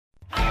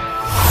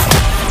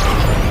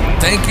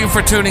Thank you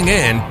for tuning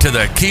in to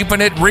the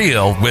Keeping It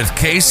Real with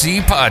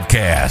KC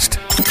podcast,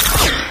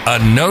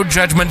 a no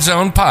judgment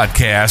zone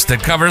podcast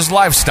that covers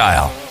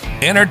lifestyle,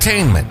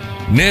 entertainment,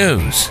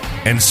 news,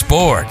 and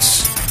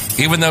sports.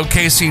 Even though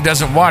KC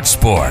doesn't watch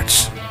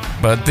sports,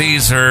 but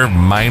these are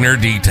minor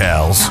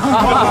details.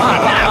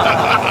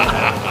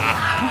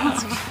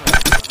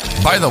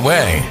 By the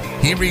way,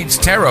 he reads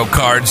tarot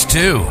cards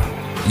too.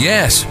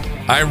 Yes,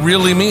 I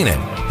really mean it.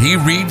 He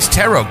reads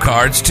tarot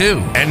cards too.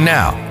 And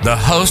now, the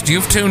host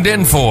you've tuned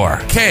in for,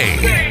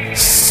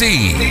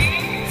 KC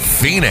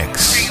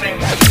Phoenix.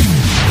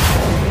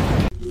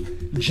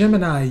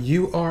 Gemini,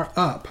 you are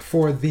up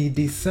for the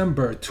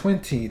December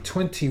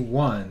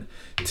 2021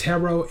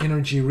 Tarot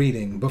Energy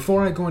Reading.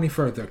 Before I go any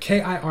further,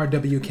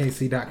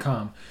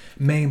 KIRWKC.com,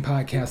 main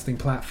podcasting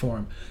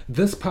platform.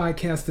 This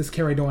podcast is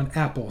carried on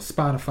Apple,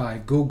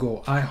 Spotify,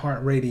 Google,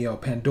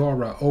 iHeartRadio,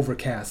 Pandora,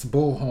 Overcast,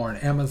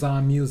 Bullhorn,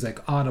 Amazon Music,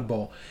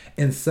 Audible,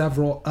 and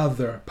several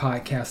other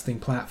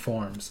podcasting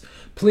platforms.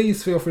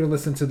 Please feel free to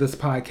listen to this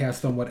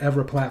podcast on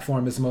whatever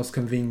platform is most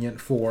convenient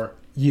for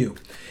you.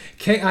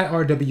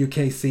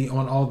 KIRWKC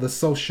on all the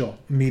social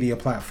media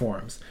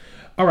platforms.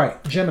 All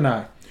right,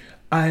 Gemini.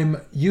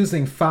 I'm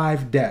using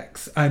 5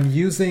 decks. I'm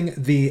using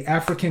the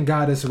African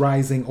Goddess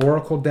Rising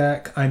Oracle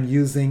deck. I'm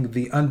using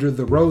the Under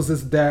the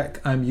Roses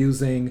deck. I'm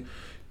using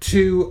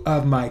 2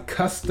 of my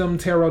custom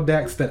tarot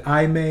decks that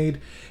I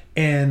made,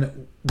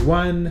 and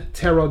 1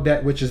 tarot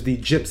deck, which is the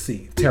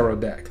Gypsy tarot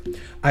deck.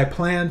 I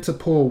plan to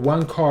pull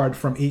 1 card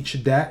from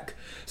each deck.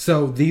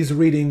 So these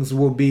readings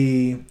will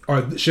be,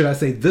 or should I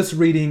say this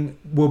reading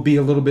will be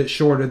a little bit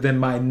shorter than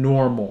my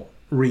normal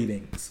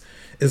readings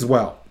as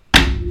well.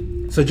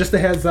 So just a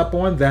heads up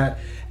on that.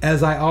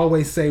 As I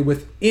always say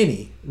with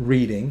any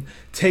reading,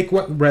 take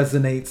what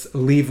resonates,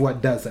 leave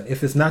what doesn't.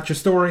 If it's not your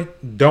story,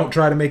 don't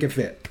try to make it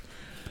fit.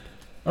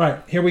 All right,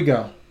 here we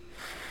go.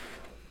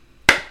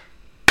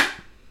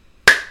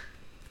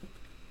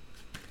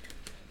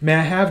 May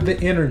I have the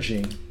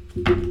energy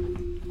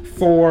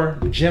for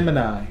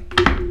Gemini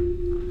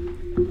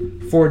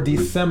for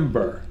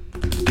December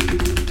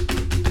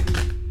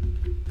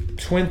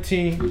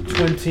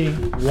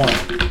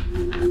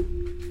 2021?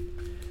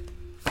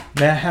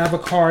 May I have a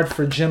card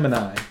for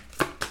Gemini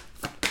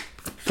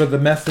for the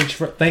message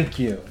for, thank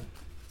you.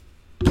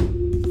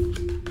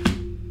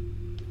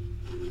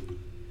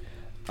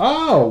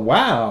 Oh,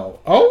 wow.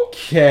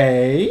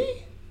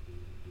 Okay.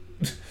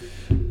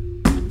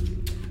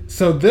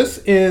 So this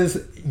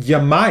is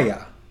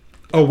Yemaya,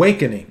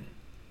 Awakening.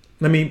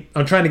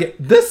 I'm trying to get,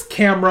 this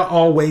camera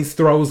always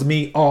throws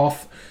me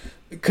off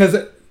because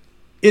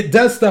it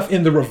does stuff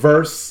in the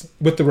reverse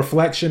with the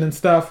reflection and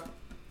stuff.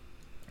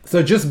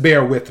 So just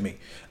bear with me.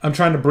 I'm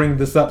trying to bring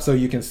this up so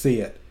you can see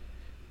it.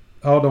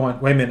 Hold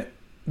on. Wait a minute.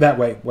 That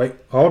way. Wait.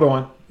 Hold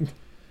on.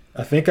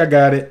 I think I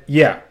got it.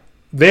 Yeah.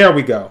 There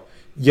we go.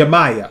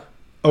 Yemaya,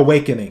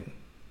 Awakening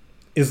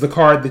is the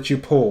card that you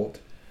pulled.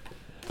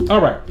 All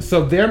right.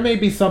 So there may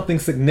be something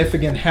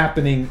significant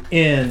happening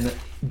in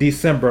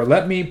December.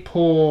 Let me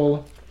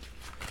pull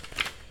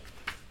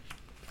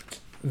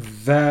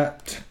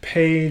that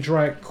page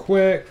right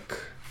quick.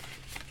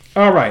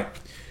 All right.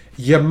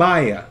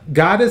 Yemaya,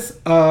 Goddess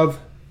of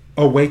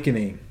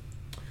Awakening.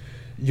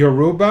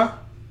 Yoruba,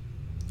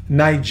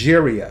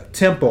 Nigeria,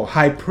 Temple,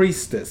 High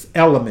Priestess,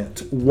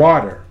 Element,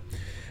 Water.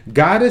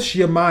 Goddess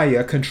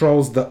Yemaya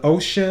controls the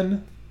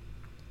ocean,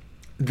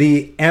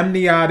 the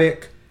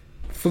amniotic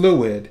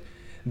fluid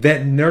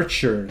that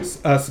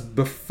nurtures us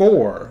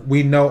before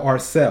we know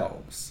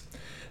ourselves.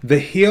 The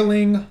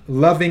healing,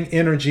 loving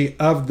energy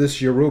of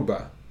this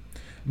Yoruba,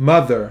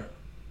 Mother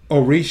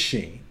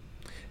Orishi,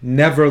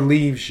 never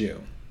leaves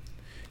you.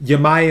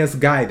 Yemaya's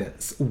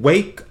guidance.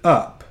 Wake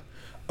up.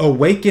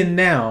 Awaken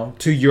now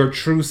to your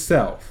true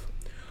self.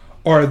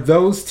 Are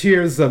those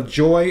tears of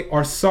joy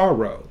or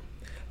sorrow?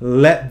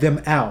 Let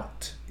them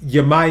out.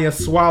 Yemaya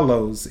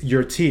swallows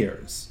your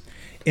tears.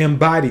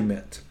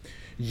 Embodiment.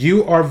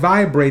 You are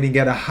vibrating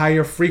at a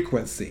higher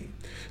frequency,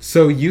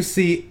 so you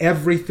see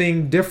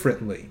everything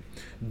differently.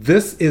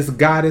 This is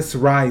Goddess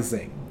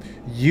Rising.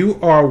 You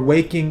are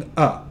waking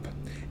up.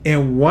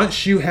 And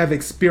once you have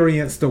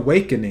experienced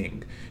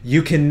awakening,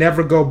 you can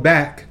never go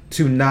back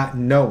to not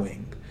knowing.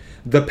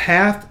 The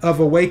path of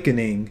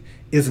awakening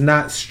is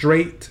not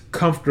straight,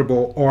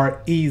 comfortable,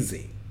 or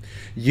easy.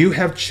 You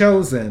have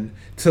chosen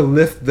to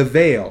lift the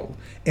veil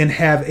and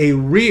have a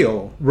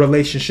real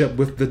relationship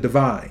with the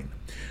divine.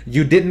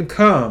 You didn't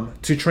come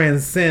to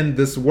transcend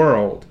this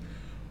world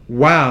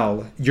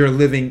while you're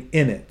living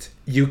in it.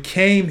 You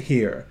came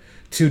here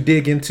to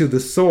dig into the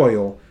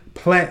soil,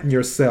 plant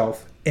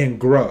yourself, and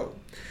grow.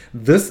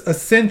 This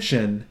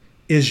ascension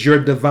is your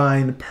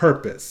divine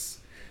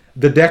purpose.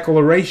 The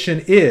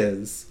declaration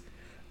is,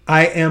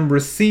 I am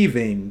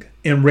receiving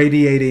and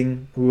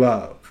radiating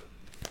love.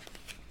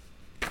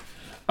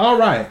 All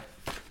right.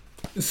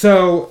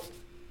 So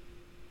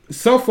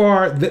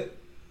far, the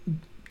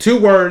 2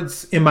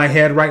 words in my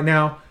head right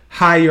now,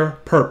 higher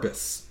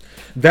purpose.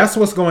 That's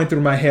what's going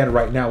through my head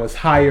right now is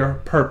higher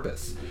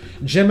purpose.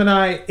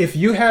 Gemini, if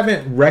you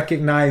haven't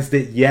recognized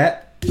it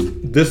yet,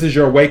 This is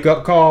your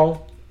wake-up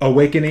call,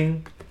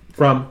 awakening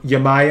from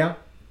Yemaya.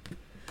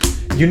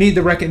 You need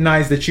to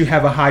recognize that you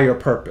have a higher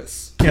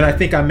purpose. And I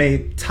think I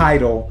may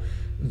title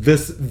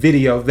this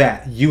video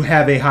that you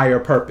have a higher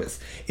purpose.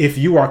 If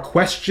you are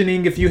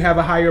questioning if you have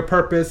a higher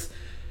purpose,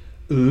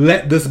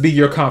 let this be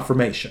your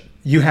confirmation.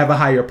 You have a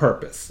higher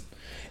purpose.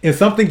 And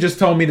something just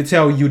told me to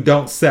tell you,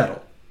 don't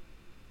settle.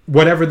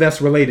 Whatever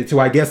that's related to,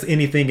 I guess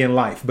anything in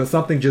life. But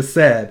something just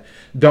said,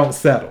 don't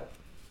settle.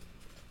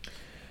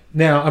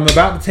 Now, I'm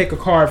about to take a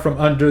card from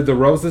Under the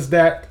Roses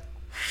deck.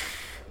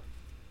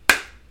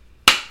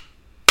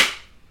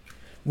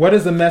 What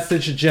is a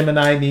message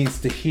Gemini needs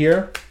to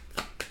hear?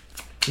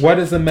 What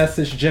is a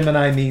message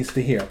Gemini needs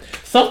to hear?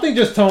 Something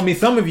just told me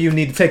some of you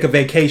need to take a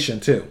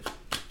vacation too.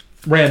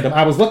 Random.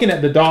 I was looking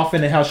at the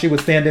dolphin and how she was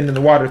standing in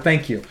the water.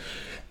 Thank you.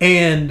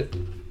 And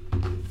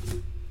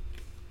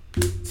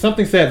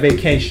something said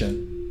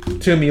vacation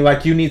to me,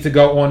 like you need to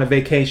go on a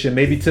vacation,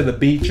 maybe to the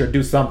beach or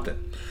do something.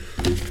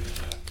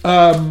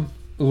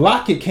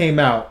 Locket came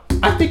out.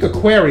 I think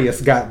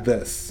Aquarius got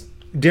this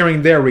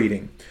during their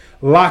reading.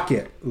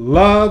 Locket,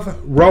 love,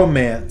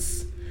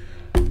 romance.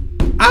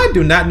 I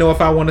do not know if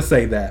I want to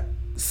say that.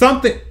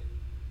 Something.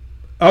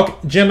 Okay,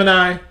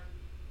 Gemini,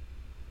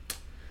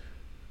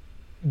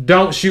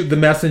 don't shoot the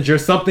messenger.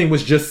 Something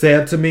was just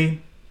said to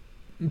me.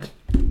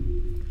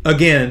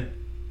 Again,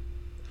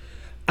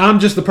 I'm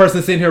just the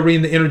person sitting here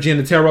reading the energy and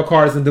the tarot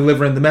cards and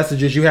delivering the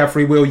messages. You have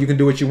free will. You can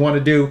do what you want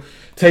to do.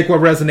 Take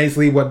what resonates,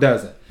 leave what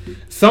doesn't.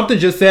 Something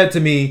just said to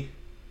me,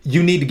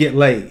 you need to get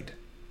laid.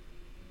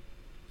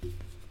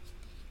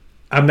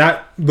 I'm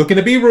not looking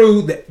to be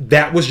rude.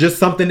 That was just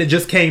something that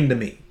just came to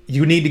me.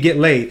 You need to get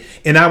laid.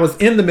 And I was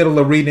in the middle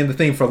of reading the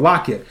thing for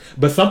Locket,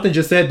 but something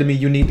just said to me,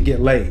 you need to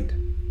get laid.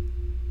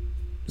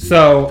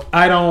 So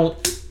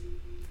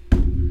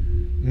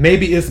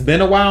maybe it's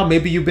been a while.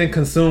 Maybe you've been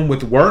consumed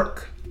with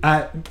work.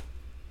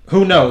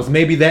 Who knows?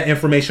 Maybe that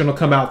information will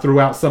come out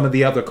throughout some of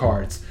the other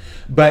cards.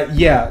 But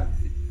yeah,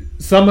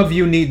 some of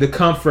you need the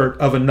comfort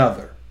of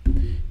another.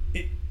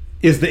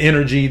 Is the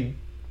energy,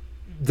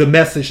 the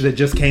message that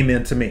just came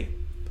in to me.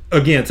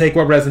 Again, take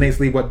what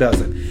resonates, leave what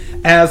doesn't.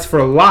 As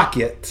for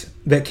Locket,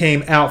 that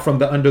came out from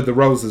the Under the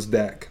Roses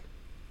deck.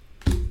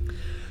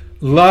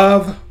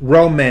 Love,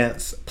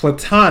 romance,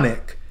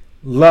 platonic,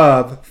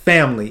 love,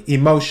 family,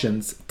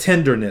 emotions,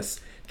 tenderness,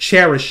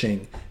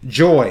 cherishing,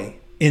 joy,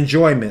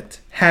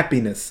 enjoyment,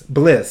 happiness,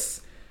 bliss,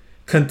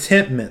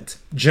 contentment,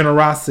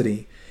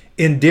 generosity,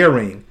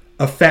 endearing,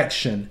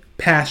 affection,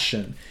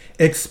 passion,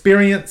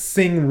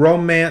 experiencing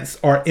romance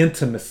or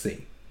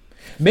intimacy.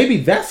 Maybe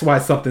that's why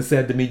something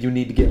said to me, you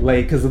need to get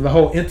laid, because of the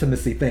whole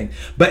intimacy thing.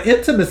 But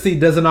intimacy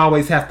doesn't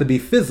always have to be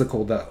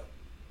physical, though.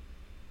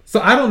 So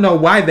I don't know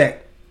why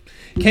that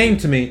came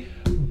to me,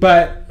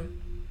 but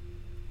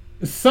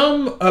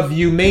some of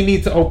you may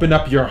need to open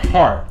up your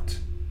heart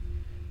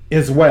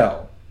as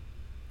well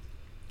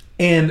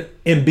and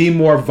be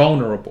more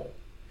vulnerable.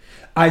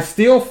 I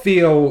still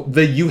feel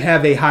that you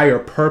have a higher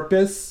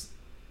purpose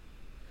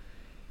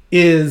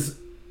is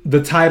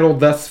the title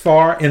thus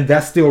far, and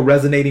that's still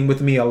resonating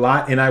with me a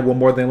lot, and I will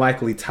more than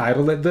likely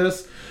title it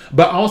this.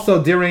 But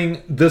also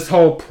during this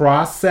whole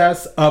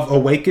process of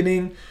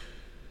awakening,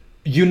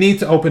 you need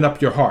to open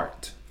up your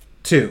heart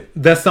too.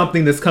 That's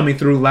something that's coming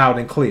through loud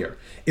and clear,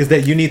 is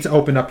that you need to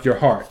open up your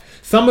heart.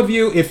 Some of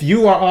you, if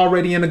you are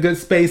already in a good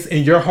space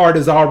and your heart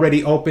is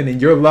already open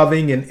and you're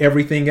loving and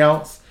everything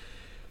else,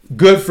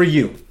 good for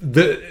you.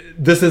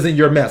 This isn't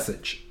your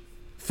message.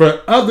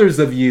 For others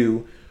of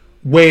you,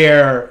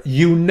 where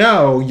you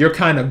know you're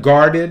kind of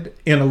guarded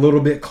and a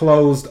little bit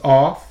closed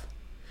off,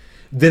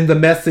 then the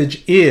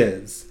message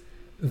is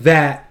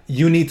that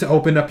you need to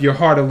open up your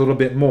heart a little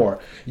bit more.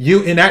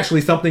 And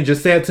actually something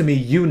just said to me,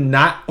 you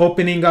not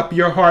opening up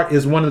your heart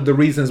is one of the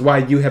reasons why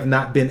you have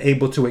not been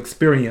able to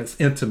experience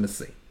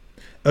intimacy.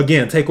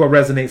 Again, take what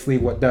resonates,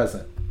 leave what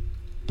doesn't.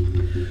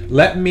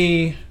 Let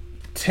me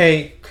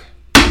take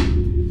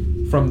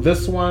from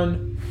this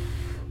one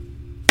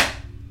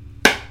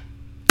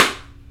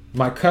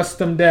my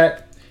custom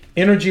deck.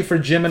 Energy for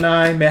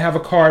Gemini. May I have a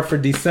card for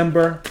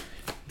December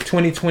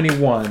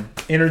 2021.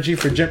 Energy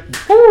for Gemini.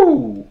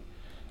 Woo!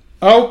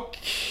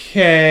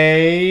 Okay.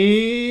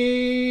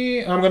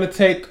 I'm going to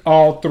take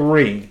all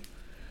three.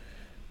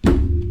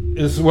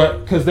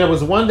 Because there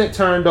was one that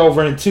turned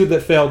over and two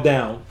that fell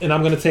down. And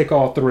I'm going to take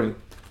all three.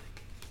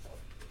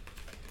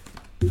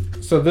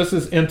 So this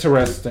is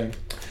interesting.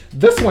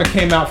 This one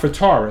came out for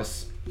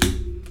Taurus.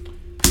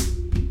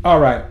 All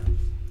right.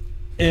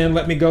 And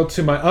let me go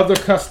to my other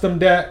custom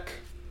deck.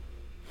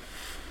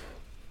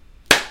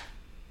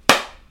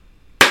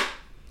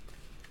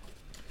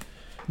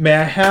 May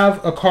I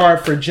have a card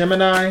for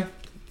Gemini?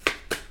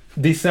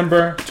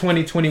 December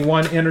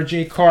 2021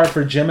 energy. Card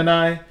for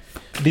Gemini.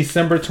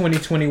 December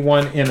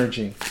 2021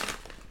 energy.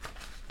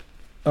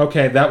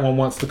 Okay, that one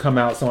wants to come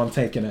out, so I'm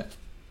taking it.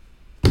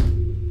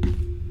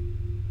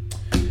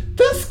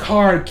 This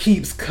card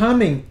keeps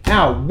coming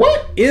out.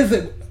 What is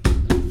it?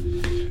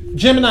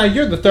 Gemini,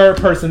 you're the third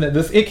person that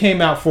it came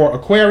out for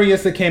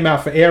Aquarius, it came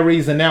out for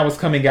Aries, and now it's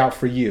coming out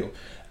for you.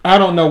 I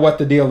don't know what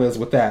the deal is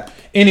with that.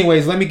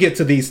 Anyways, let me get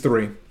to these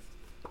three.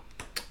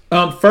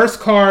 First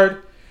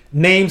card,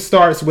 name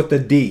starts with a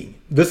D.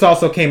 This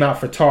also came out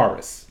for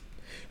Taurus.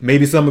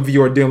 Maybe some of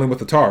you are dealing with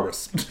the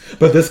Taurus,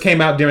 but this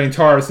came out during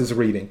Taurus's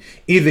reading.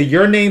 Either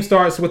your name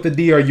starts with a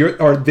D,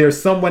 or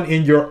there's someone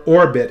in your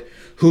orbit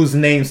whose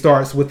name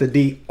starts with a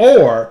D,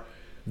 or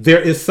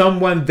there is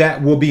someone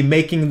that will be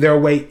making their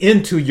way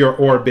into your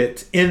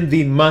orbit in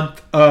the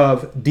month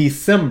of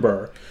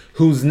December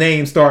whose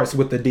name starts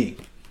with a D.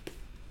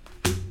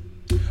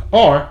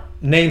 Or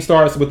name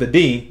starts with a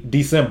D,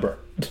 December.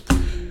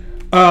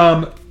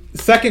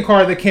 Second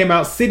card that came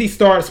out, city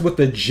starts with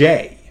a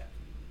J.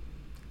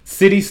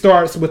 City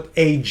starts with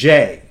a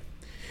J.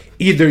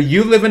 Either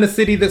you live in a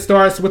city that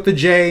starts with a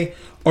J,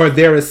 or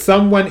there is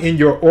someone in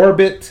your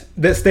orbit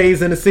that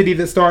stays in a city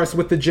that starts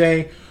with a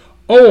J,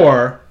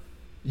 or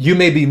you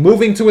may be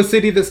moving to a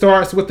city that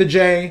starts with a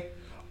J,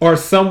 or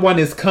someone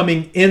is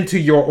coming into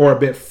your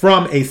orbit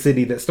from a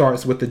city that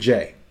starts with a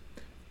J.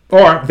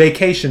 Or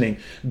vacationing.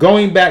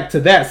 Going back to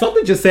that,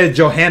 something just said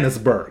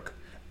Johannesburg.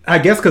 I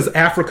guess because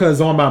Africa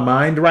is on my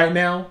mind right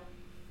now.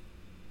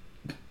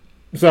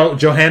 So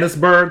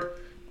Johannesburg,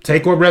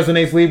 take what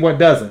resonates, leave what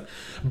doesn't.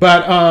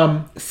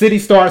 But city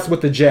starts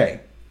with a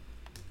J.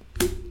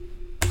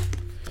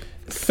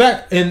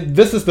 And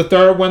this is the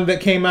third one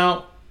that came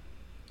out.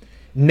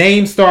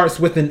 Name starts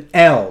with an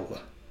L.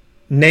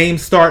 Name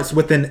starts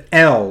with an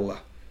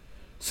L.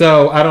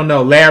 So I don't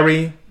know,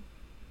 Larry,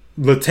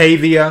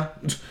 Latavia,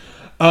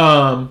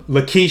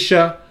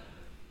 Lakeisha,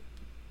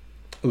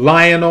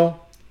 Lionel.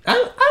 I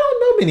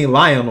don't know many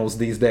Lionels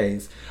these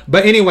days.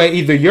 But anyway,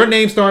 either your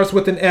name starts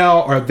with an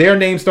L or their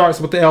name starts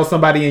with the L,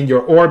 somebody in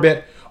your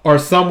orbit, or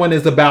someone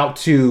is about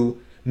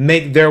to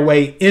make their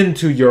way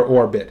into your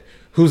orbit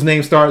whose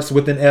name starts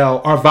with an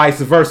L, or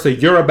vice versa.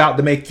 You're about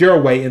to make your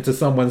way into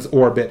someone's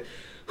orbit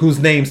whose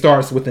name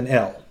starts with an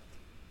L.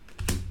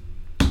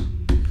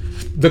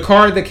 The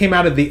card that came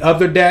out of the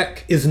other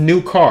deck is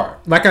New Car.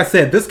 Like I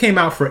said, this came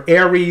out for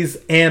Aries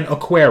and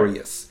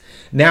Aquarius.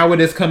 Now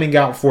it is coming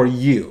out for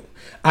you.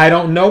 I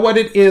don't know what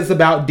it is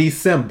about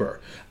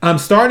December. I'm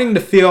starting to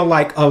feel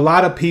like a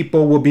lot of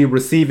people will be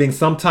receiving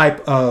some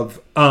type of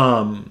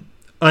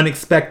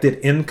unexpected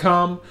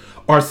income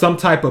or some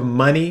type of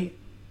money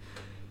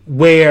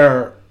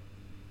where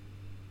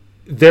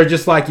they're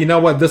just like, you know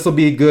what, this will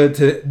be good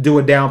to do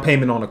a down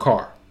payment on a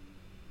car.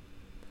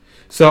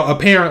 So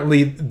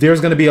apparently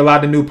there's going to be a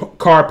lot of new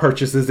car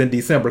purchases in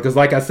December. Because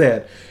like I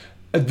said,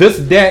 this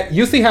deck,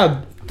 you see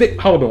how thick,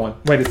 hold on,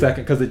 wait a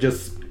second, because it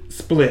just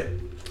split.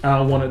 I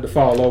don't want it to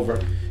fall over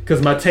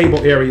because my table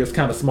area is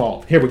kind of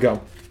small. Here we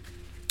go.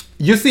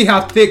 You see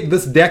how thick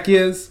this deck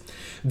is?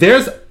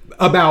 There's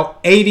about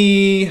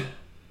 81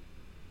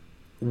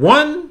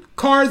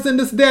 cards in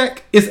this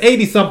deck. It's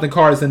 80 something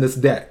cards in this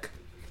deck.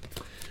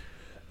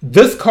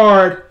 This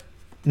card,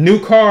 New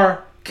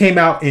Car, came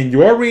out in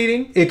your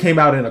reading. It came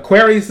out in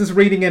Aquarius's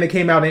reading, and it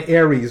came out in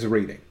Aries'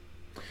 reading.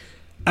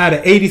 Out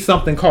of 80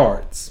 something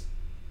cards.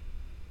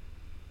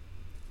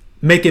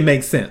 Make it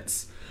make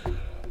sense.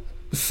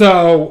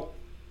 So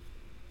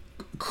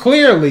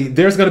clearly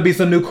there's going to be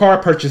some new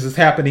car purchases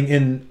happening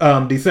in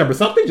December.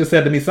 Something just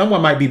said to me,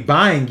 someone might be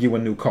buying you a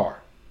new car.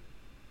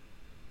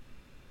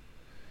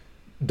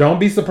 Don't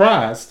be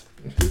surprised.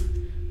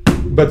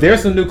 But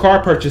there's some new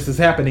car purchases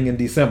happening in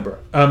December.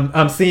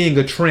 I'm seeing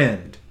a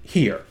trend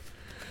here.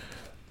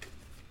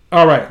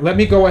 All right, let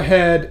me go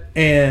ahead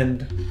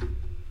and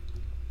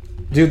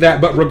do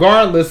that. But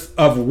regardless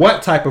of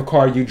what type of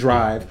car you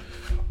drive,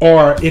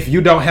 or if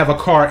you don't have a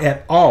car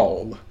at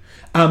all,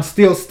 I'm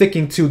still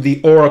sticking to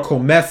the oracle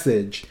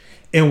message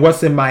and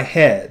what's in my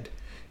head.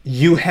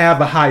 You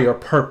have a higher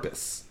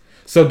purpose.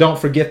 So don't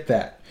forget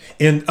that.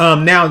 And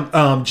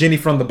now Jenny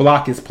from the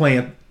Block is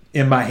playing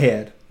in my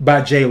head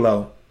by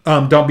J-Lo.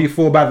 Don't be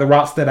fooled by the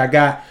rocks that I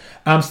got.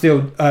 I'm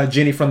still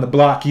Jenny from the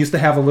Block. Used to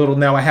have a little,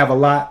 now I have a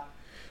lot.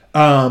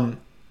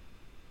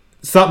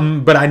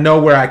 Something, but I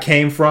know where I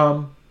came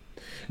from.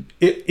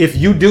 If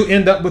you do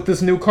end up with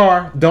this new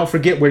car, don't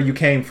forget where you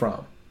came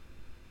from.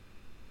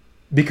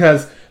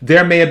 Because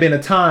there may have been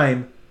a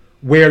time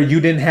where you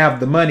didn't have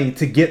the money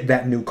to get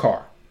that new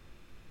car.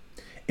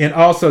 And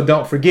also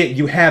don't forget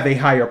you have a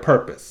higher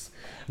purpose.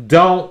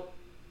 Don't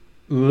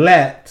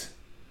let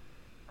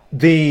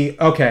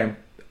okay,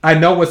 I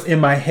know what's in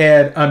my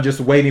head. I'm just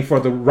waiting for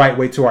the right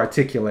way to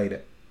articulate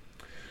it.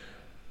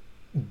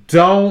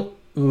 Don't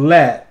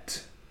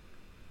let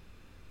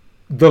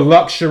the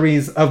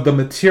luxuries of the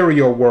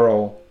material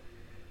world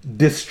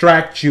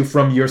distract you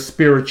from your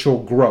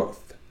spiritual growth.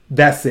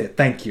 That's it.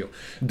 Thank you.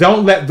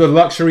 Don't let the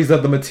luxuries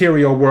of the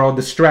material world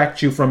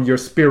distract you from your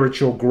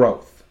spiritual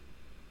growth.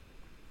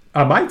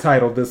 I might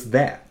title this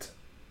that.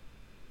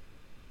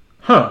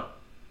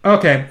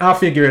 Okay, I'll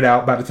figure it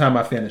out by the time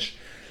I finish.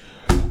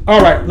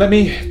 All right, let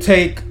me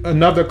take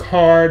another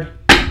card.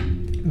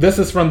 This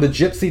is from the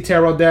Gypsy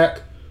Tarot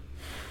deck.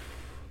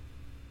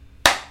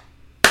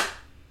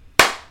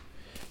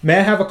 May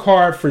I have a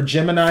card for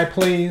Gemini,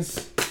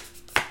 please?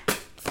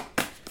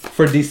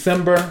 For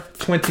December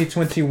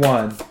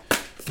 2021.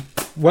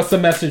 What's the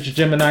message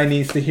Gemini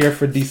needs to hear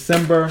for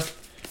December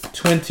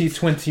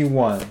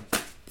 2021?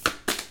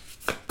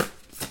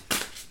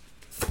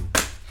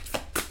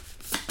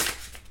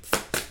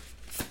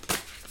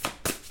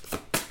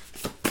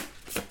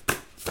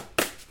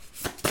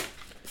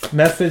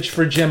 Message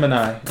for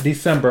Gemini,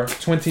 December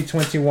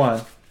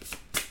 2021.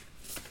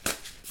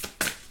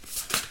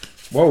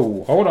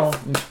 Whoa, hold on.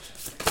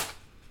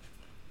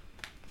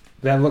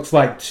 That looks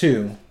like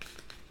 2.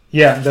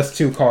 Yeah, that's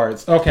 2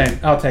 cards. Okay,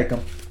 I'll take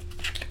them.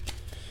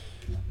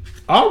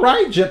 All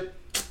right,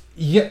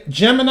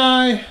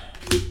 Gemini.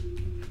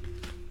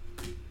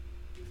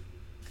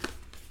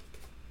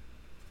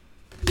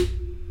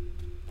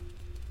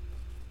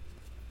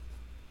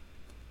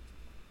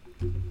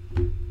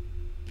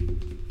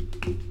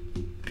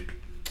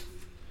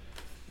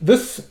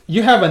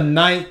 You have a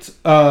Knight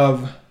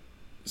of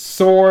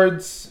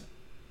Swords.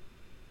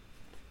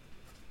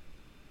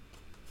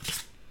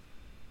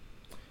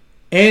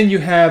 And you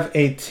have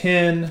a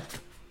 10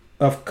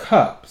 of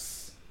Cups.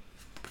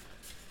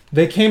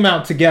 They came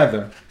out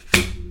together.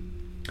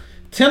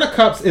 10 of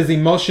Cups is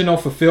emotional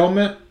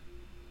fulfillment.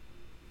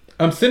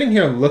 I'm sitting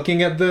here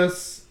looking at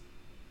this.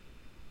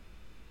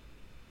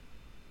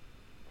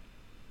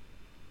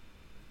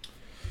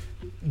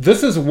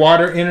 This is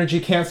water energy,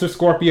 Cancer,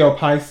 Scorpio,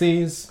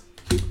 Pisces.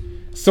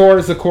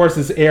 Swords, of course,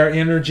 is air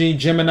energy,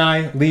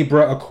 Gemini,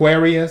 Libra,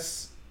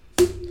 Aquarius.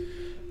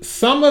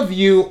 Some of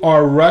you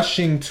are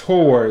rushing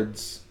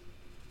towards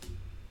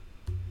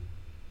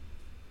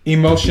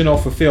emotional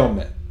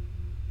fulfillment.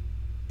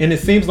 And it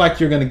seems like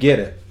you're going to get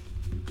it.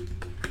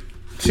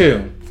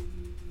 2,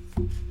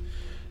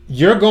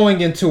 you're going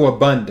into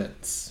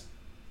abundance.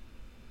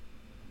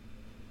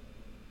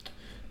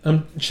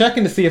 I'm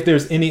checking to see if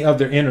there's any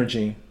other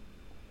energy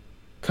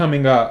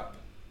coming up.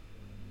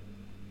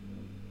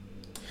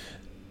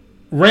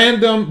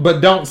 Random,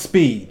 but don't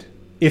speed.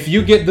 If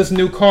you get this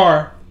new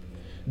car,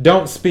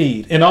 don't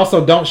speed. And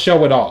also don't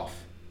show it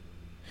off.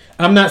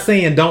 I'm not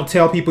saying don't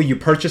tell people you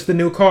purchased the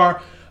new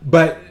car,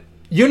 but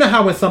you know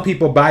how when some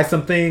people buy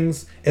some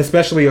things,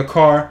 especially a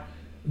car,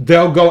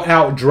 they'll go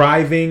out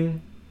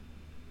driving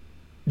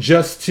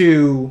just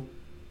to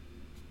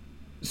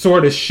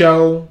sort of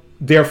show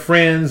their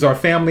friends or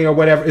family or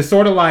whatever. It's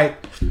sort of like,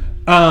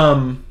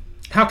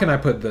 how can I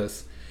put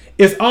this?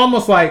 It's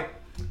almost like,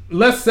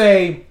 let's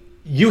say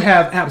you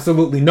have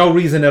absolutely no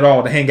reason at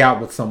all to hang out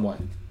with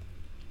someone.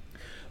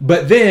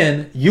 But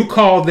then you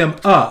call them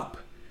up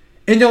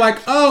and you're like,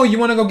 oh, you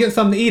want to go get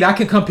something to eat? I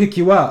can come pick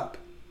you up.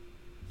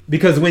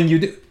 Because when you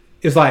do,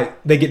 it's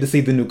like they get to see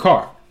the new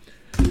car.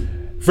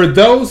 For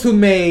those who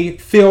may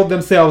feel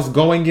themselves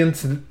going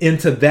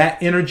into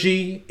that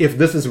energy, if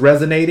this is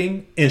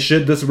resonating, and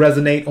should this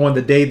resonate on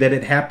the day that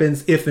it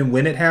happens, if and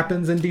when it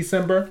happens in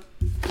December,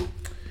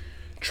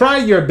 try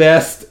your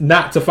best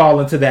not to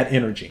fall into that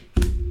energy.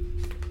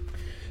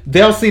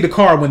 They'll see the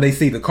car when they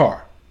see the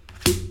car.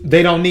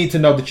 They don't need to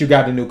know that you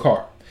got a new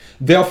car.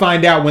 They'll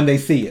find out when they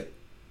see it.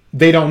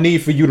 They don't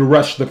need for you to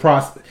rush the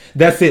process.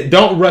 That's it.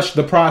 Don't rush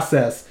the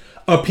process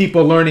of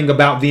people learning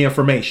about the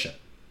information.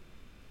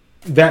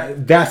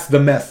 That's the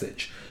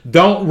message.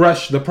 Don't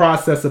rush the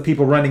process of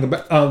people learning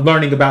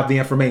about the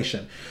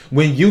information.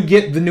 When you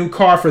get the new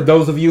car, for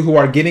those of you who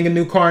are getting a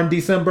new car in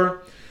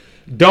December,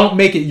 don't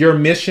make it your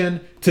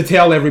mission to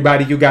tell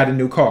everybody you got a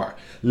new car.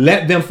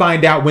 Let them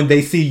find out when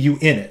they see you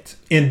in it.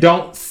 And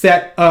don't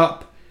set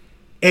up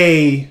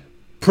a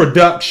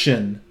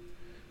production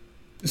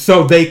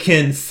so they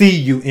can see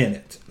you in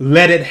it.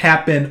 Let it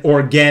happen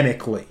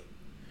organically.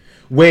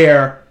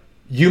 Where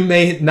you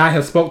may not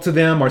have spoke to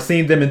them or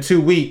seen them in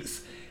 2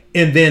 weeks,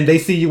 and then they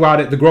see you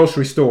out at the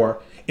grocery store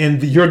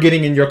and you're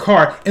getting in your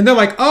car and they're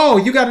like, oh,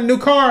 you got a new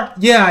car?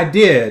 Yeah, I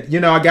did.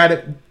 I got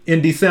it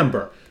in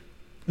December.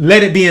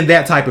 Let it be in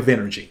that type of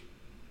energy.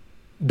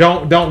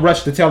 Don't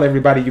rush to tell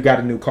everybody you got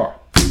a new car.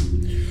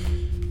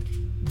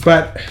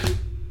 But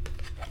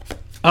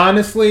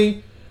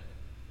honestly,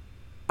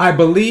 I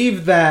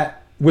believe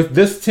that with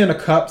this 10 of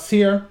Cups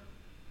here,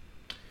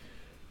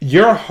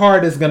 your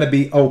heart is going to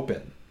be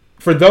open.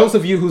 For those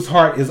of you whose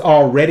heart is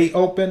already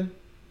open,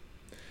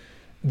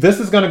 this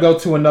is going to go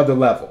to another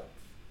level.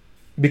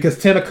 Because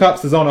 10 of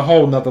Cups is on a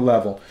whole nother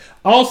level.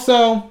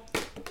 Also,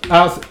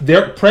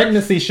 their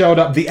pregnancy showed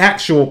up. The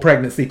actual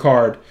pregnancy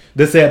card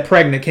that said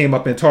pregnant came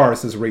up in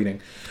Taurus's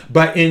reading.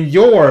 But in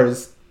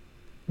yours,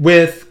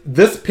 with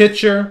this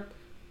picture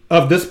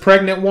of this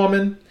pregnant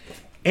woman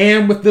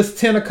and with this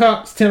 10 of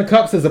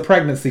Cups is a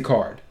pregnancy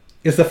card.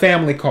 It's a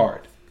family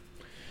card.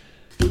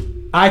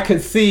 I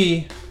could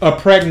see a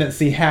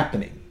pregnancy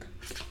happening.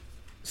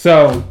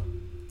 So,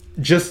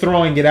 just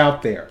throwing it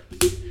out there.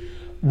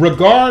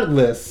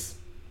 Regardless,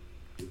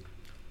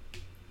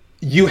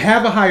 you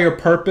have a higher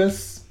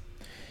purpose.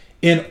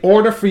 In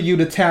order for you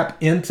to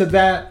tap into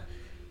that,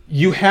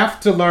 you have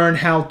to learn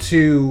how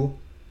to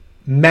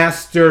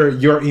master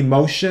your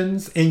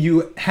emotions, and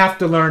you have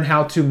to learn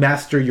how to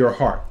master your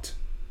heart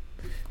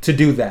to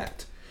do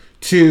that,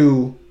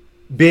 to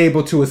be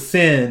able to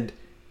ascend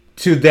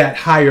to that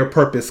higher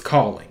purpose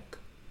calling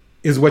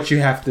is what you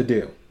have to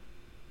do.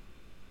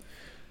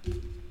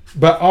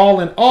 But all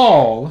in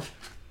all,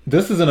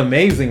 this is an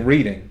amazing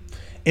reading.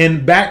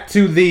 And back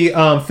to the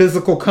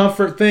physical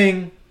comfort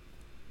thing.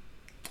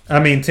 I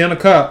mean, 10 of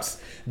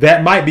Cups,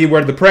 that might be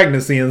where the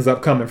pregnancy ends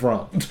up coming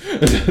from.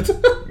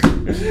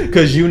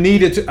 Because you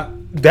needed to.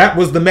 That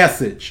was the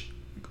message.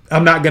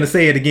 I'm not going to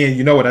say it again.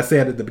 You know what I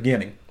said at the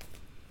beginning.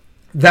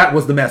 That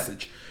was the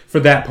message for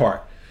that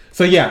part.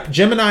 So yeah,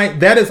 Gemini,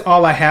 that is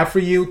all I have for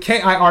you.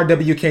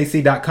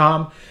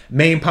 KIRWKC.com,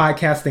 main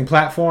podcasting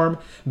platform.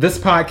 This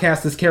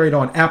podcast is carried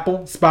on Apple,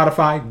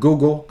 Spotify,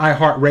 Google,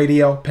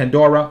 iHeartRadio,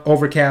 Pandora,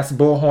 Overcast,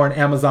 Bullhorn,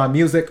 Amazon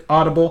Music,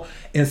 Audible,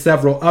 and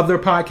several other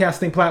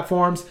podcasting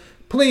platforms.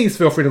 Please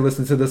feel free to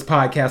listen to this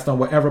podcast on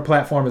whatever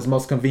platform is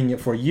most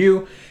convenient for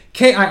you.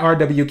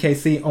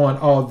 KIRWKC on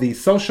all the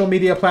social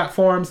media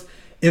platforms.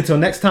 Until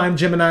next time,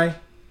 Gemini,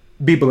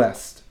 be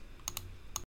blessed.